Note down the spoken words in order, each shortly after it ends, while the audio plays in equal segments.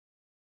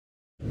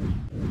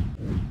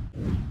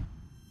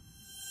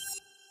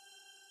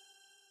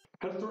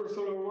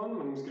Hello everyone,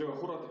 my name is Gregor,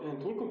 Horvat,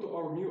 and welcome to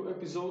our new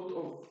episode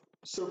of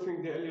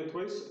Surfing the Elliott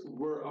Waves,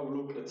 where I will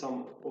look at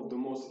some of the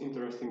most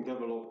interesting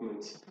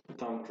developments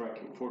that I'm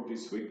tracking for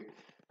this week.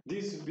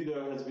 This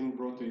video has been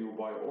brought to you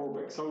by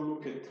Orbex. I will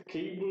look at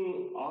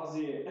cable,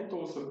 ASI, and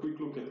also a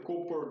quick look at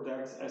copper,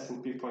 DAX,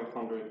 S&P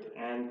 500,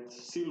 and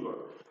silver.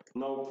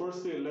 Now,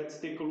 firstly, let's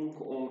take a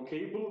look on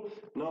cable.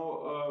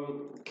 Now,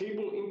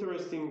 cable,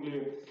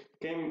 interestingly,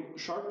 came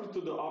sharply to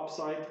the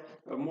upside.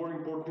 More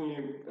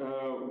importantly,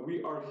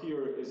 we are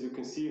here, as you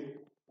can see,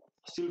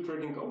 still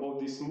trading above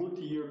this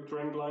multi-year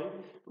trend line,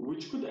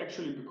 which could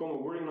actually become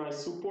a very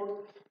nice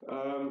support.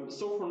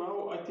 So for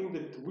now, I think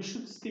that we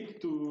should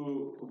stick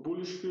to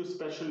bullish view,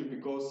 especially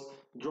because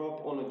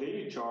drop on a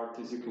daily chart,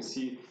 as you can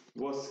see,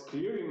 was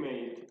clearly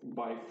made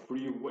by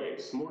three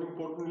waves. More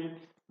importantly,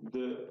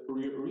 the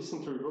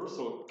recent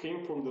reversal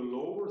came from the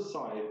lower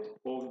side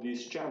of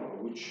this channel,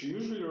 which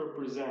usually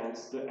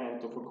represents the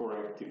end of a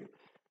corrective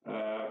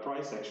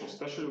price action,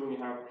 especially when you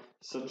have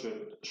such a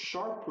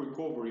sharp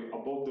recovery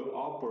above the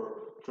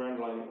upper trend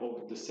line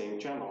of the same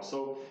channel.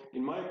 So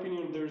in my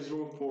opinion, there is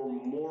room for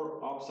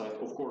more upside,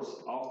 of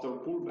course, after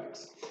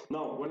pullbacks.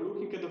 Now, when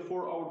looking at the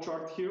 4-hour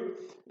chart here,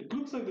 it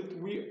looks like that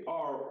we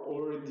are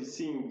already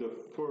seeing the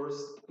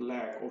first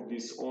leg of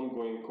this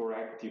ongoing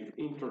corrective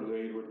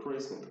intraday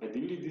retracement.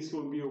 Ideally, this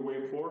will be a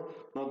wave 4.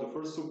 Now, the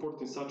first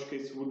support in such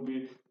case would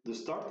be the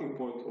starting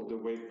point of the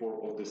wave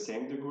 4 of the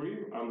same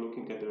degree. I'm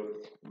looking at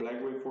the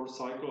black wave 4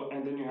 cycle,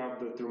 and then you have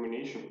the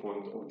termination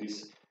point of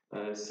this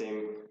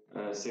same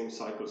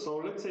cycle. So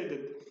let's say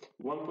that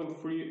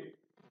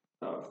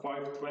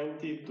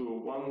 1.3520 to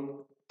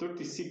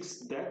 136,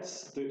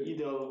 that's the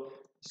ideal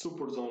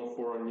support zone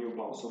for a new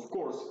bounce. Of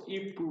course,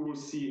 if we will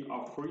see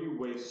a free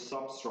wave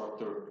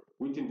substructure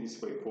within this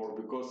wave 4,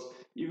 because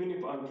even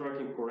if I'm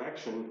tracking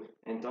correction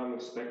and I'm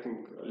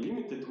expecting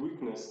limited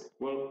weakness,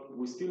 well,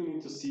 we still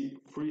need to see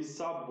free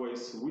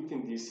subwaves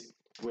within this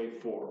wave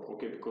 4,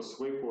 okay, because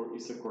wave 4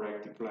 is a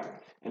corrective lag,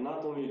 and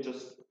not only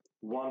just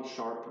one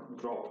sharp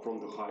drop from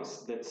the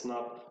highs. That's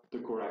not the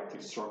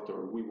corrective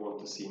structure we want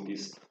to see in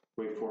this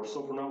wave 4.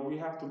 So for now, we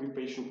have to be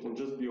patient and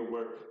just be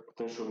aware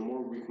potential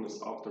more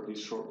weakness after this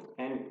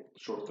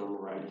short-term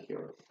rally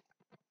here.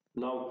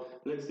 Now,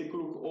 let's take a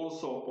look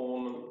also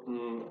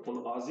on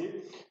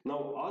ASI.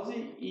 Now,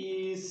 ASI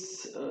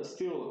is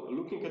still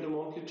looking at the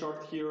monthly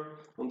chart here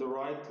on the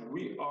right.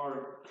 We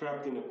are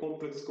trapped in a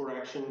complex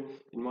correction,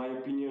 in my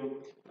opinion,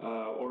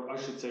 or I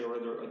should say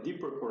rather a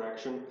deeper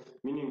correction,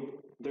 meaning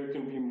there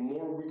can be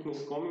more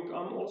weakness coming.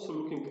 I'm also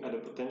looking at a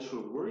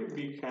potential very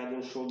big head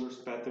and shoulders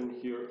pattern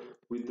here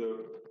with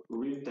the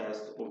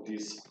retest of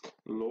these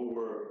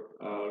lower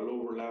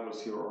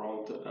levels here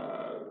around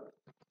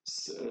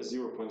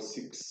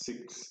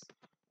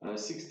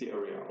 0.6660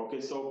 area.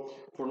 Okay, so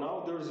for now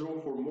there's room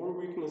for more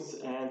weakness,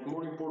 and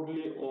more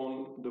importantly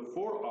on the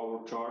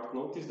 4-hour chart,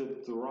 notice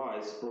that the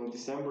rise from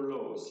December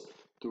lows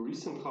to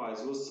recent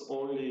highs was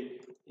only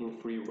in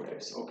 3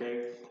 waves.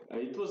 Okay,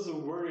 it was a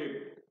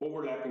very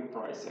overlapping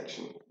price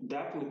action,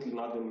 definitely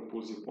not an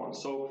impulsive one.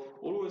 So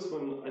always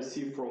when I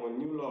see from a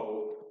new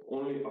low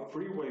only a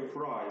 3-wave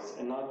rise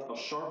and not a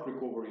sharp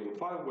recovery in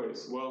 5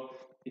 waves, well,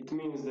 it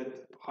means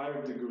that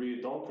higher degree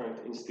downtrend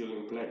is still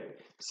in play.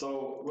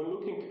 So when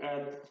looking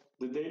at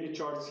the daily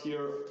charts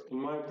here, in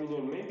my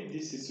opinion, maybe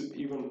this is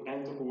even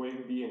end of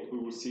wave B and we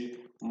will see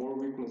more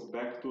weakness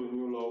back to a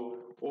new low,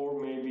 or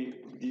maybe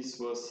this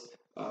was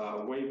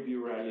wave B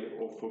rally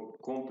of a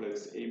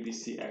complex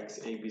ABCX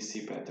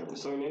ABC pattern.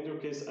 So in either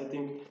case, I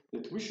think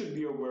that we should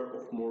be aware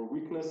of more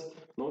weakness.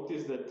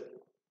 Notice that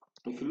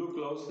if you look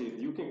closely,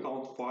 you can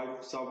count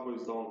 5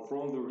 subwaves down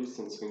from the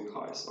recent swing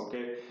highs.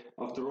 Okay,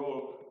 after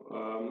all,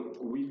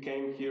 we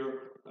came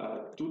here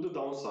to the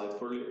downside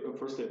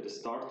firstly at the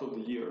start of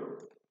the year,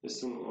 as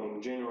soon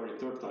on January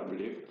 3rd, I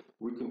believe.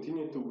 We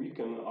continued to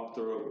weaken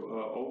after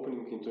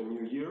opening into a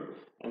new year,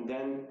 and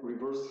then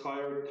reversed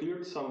higher,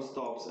 cleared some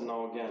stops, and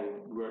now again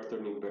we are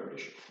turning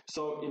bearish.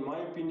 So in my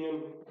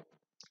opinion,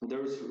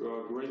 there's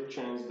a great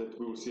chance that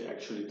we will see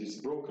actually this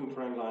broken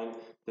trend line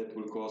that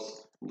will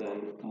cause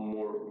then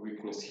more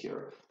weakness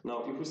here.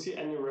 Now, if we see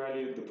any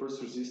rally, the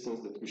first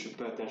resistance that we should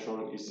pay attention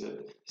on is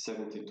at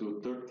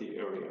 72.30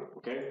 area.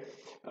 Okay.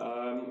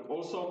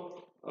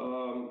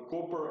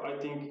 Copper, I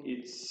think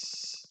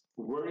it's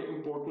very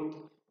important.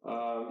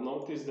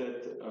 Notice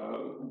that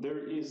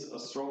there is a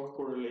strong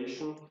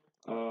correlation,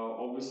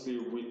 obviously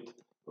with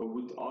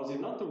ASI,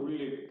 not a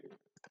really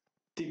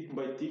tick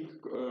by tick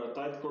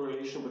tight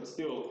correlation, but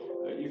still,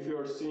 if you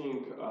are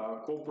seeing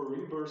copper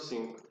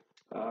reversing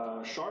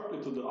sharply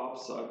to the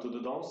upside, to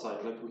the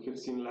downside, like we have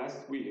seen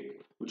last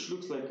week, which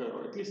looks like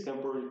at least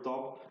temporary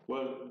top,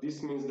 well,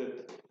 this means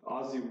that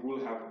ASI will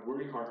have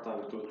very hard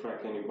time to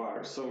attract any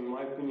buyers. So in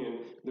my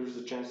opinion, there's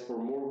a chance for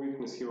more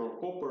weakness here on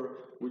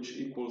copper, which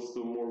equals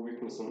to more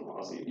weakness on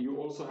ASI. You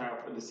also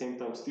have at the same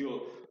time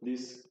still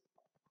this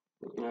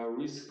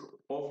risk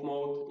off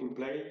mode in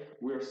play.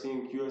 We are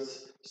seeing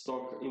US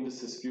stock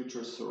indices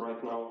futures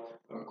right now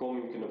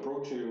coming and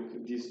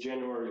approaching these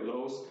January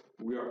lows,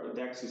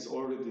 DAX is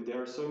already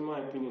there. So in my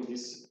opinion,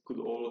 this could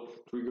all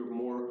trigger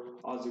more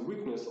as a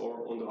weakness,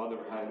 or on the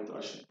other hand,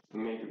 I should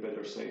maybe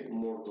better say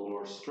more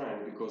dollar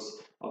strength,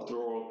 because after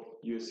all,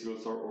 US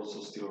yields are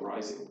also still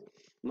rising.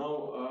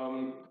 Now,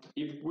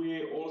 if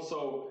we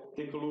also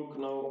take a look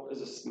now,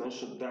 as I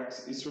mentioned,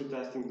 DAX is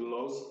retesting the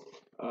lows.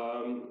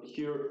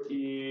 Here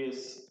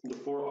is the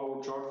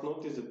 4-hour chart.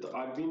 Notice that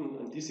I've been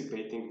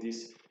anticipating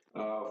this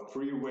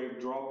free wave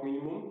drop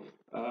minimum,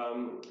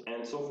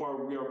 and so far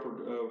we are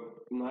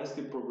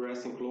nicely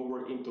progressing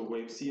lower into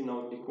wave C.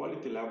 Now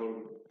equality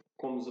level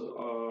comes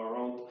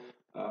around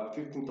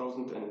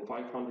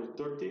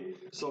 15,530.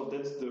 So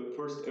that's the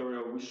first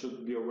area we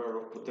should be aware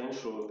of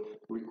potential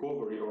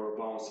recovery or a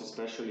bounce,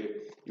 especially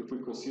if we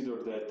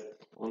consider that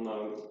on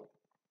a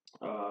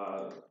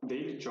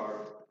daily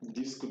chart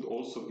this could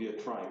also be a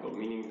triangle,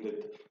 meaning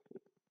that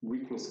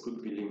weakness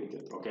could be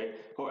limited. Okay,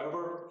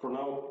 however, for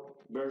now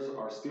bears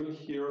are still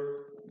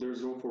here.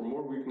 There's room for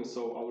more weakness,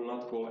 so I will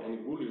not call any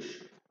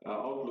bullish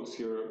outlooks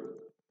here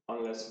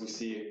unless we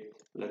see,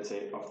 let's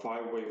say, a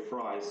 5-wave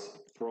rise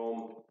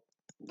from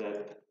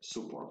that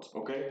support.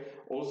 Okay,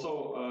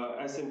 also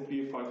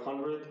S&P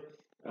 500,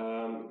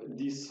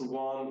 this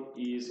one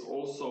is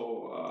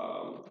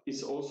also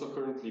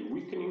currently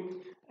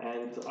weakening,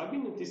 and I've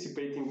been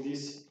anticipating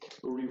this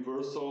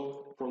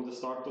reversal from the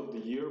start of the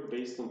year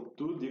based on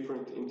two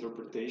different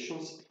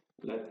interpretations.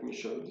 Let me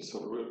show this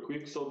one real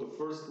quick. So the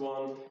first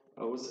one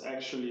I was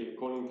actually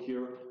calling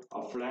here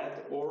a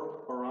flat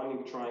or a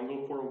running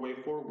triangle for a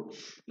wave 4,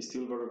 which is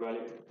still very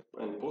valid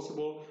and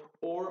possible,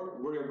 or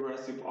very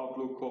aggressive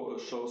outlook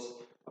shows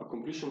a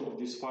completion of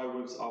these 5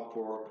 waves up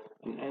for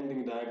an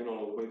ending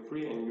diagonal of wave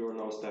 3, and you are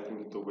now stepping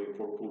into wave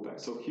 4 pullback.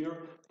 So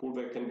here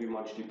pullback can be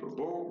much deeper.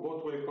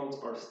 Both wave counts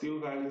are still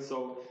valid,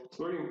 so it's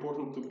very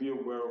important to be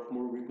aware of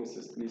more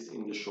weaknesses, at least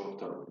in the short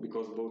term,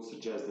 because both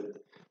suggest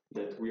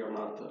that we are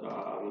not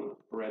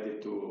ready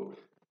to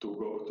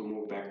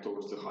move back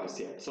towards the highs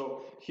yet.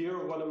 So here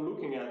what I'm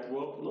looking at,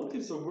 well,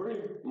 notice a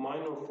very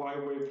minor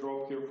 5-wave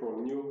drop here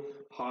from new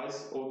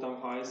highs, all-time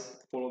highs,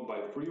 followed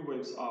by 3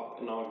 waves up,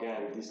 and now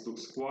again this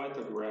looks quite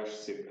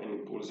aggressive and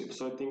impulsive.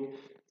 So I think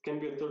it can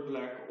be a third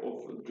leg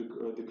of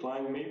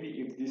decline.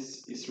 Maybe if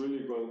this is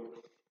really going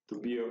to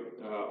be a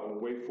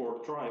wave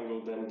 4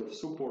 triangle, then the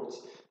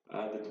supports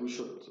that we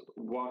should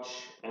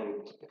watch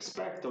and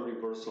expect a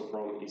reversal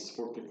from is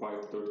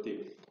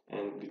 45.30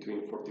 and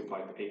between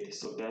 45.80.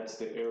 So that's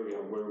the area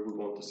where we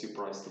want to see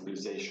price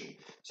stabilization.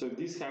 So if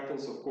this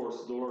happens, of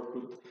course,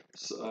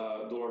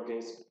 dollar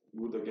gains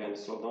would again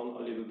slow down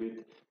a little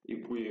bit.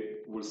 If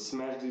we will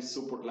smash these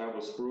support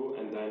levels through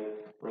and then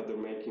rather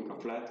making a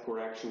flat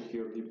correction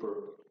here, deeper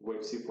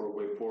wave C for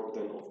wave 4,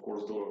 then of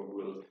course dollar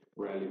will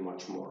rally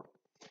much more.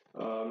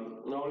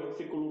 Now let's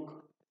take a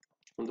look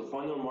on the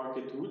final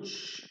market,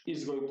 which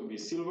is going to be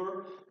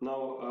silver.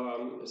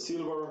 Now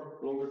silver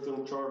longer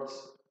term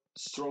charts,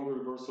 strong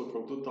reversal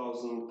from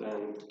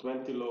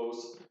 2020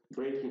 lows,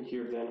 breaking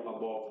here then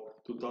above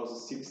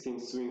 2016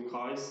 swing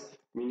highs,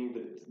 meaning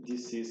that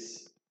this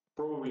is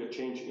probably a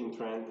change in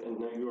trend, and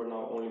now you are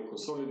now only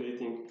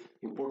consolidating.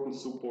 Important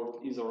support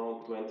is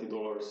around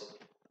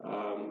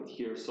 $20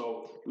 here.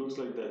 So looks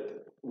like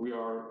that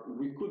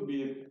we could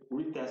be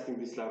retesting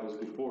these levels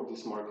before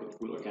this market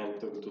will again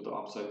turn to the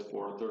upside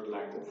for a third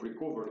leg of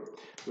recovery.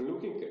 We're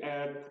looking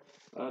at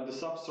the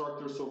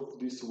substructures of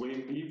this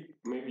wave B,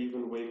 maybe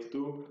even wave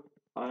 2.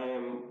 I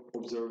am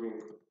observing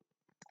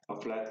a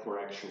flat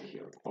correction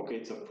here. Okay,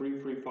 it's a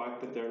 3-3-5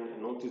 pattern,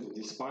 and notice that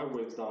this 5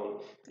 waves down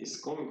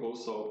is coming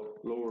also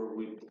lower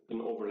with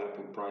an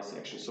overlapping price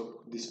action.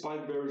 So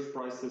despite bearish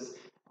prices,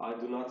 I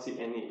do not see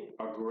any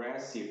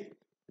aggressive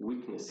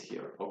weakness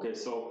here. Okay,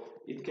 so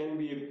it can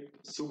be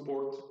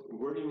support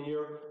very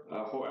near,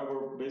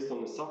 however, based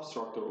on the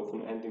substructure of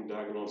an ending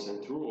diagonals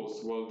and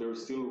rules, well,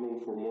 there's still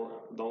room for more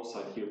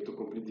downside here to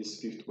complete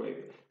this 5th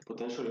wave,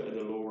 potentially at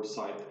the lower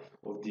side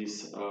of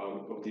this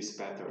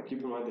pattern.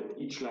 Keep in mind that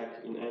each leg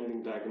in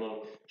ending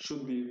diagonal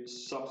should be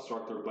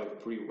substructed by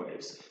 3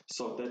 waves.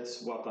 So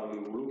that's what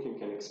I'm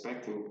looking and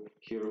expecting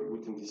here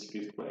within this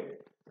 5th wave.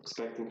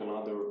 Expecting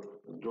another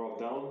drop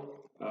down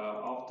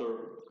after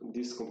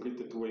this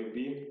completed wave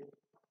B,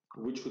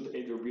 which could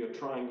either be a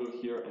triangle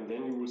here, and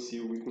then you will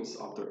see weakness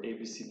after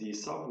ABCD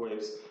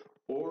subwaves,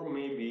 or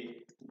maybe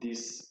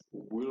this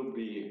will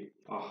be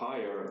a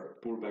higher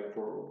pullback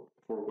for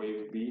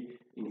wave B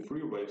in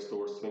 3 waves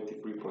towards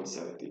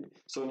 23.70.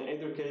 So in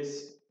either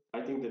case,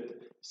 I think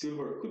that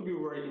silver could be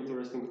very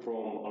interesting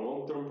from a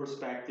long-term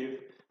perspective,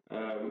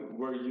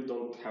 where you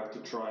don't have to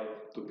try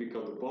to pick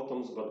up the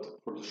bottoms, but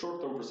for the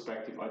short-term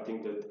perspective, I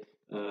think that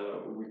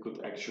we could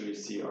actually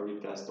see a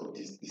retest of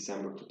this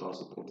December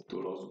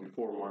 2022 lows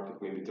before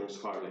market maybe turns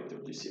higher later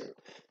this year.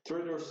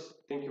 Traders,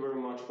 thank you very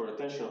much for your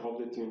attention. I hope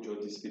that you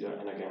enjoyed this video,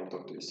 and again,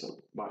 talk to you soon.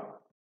 Bye.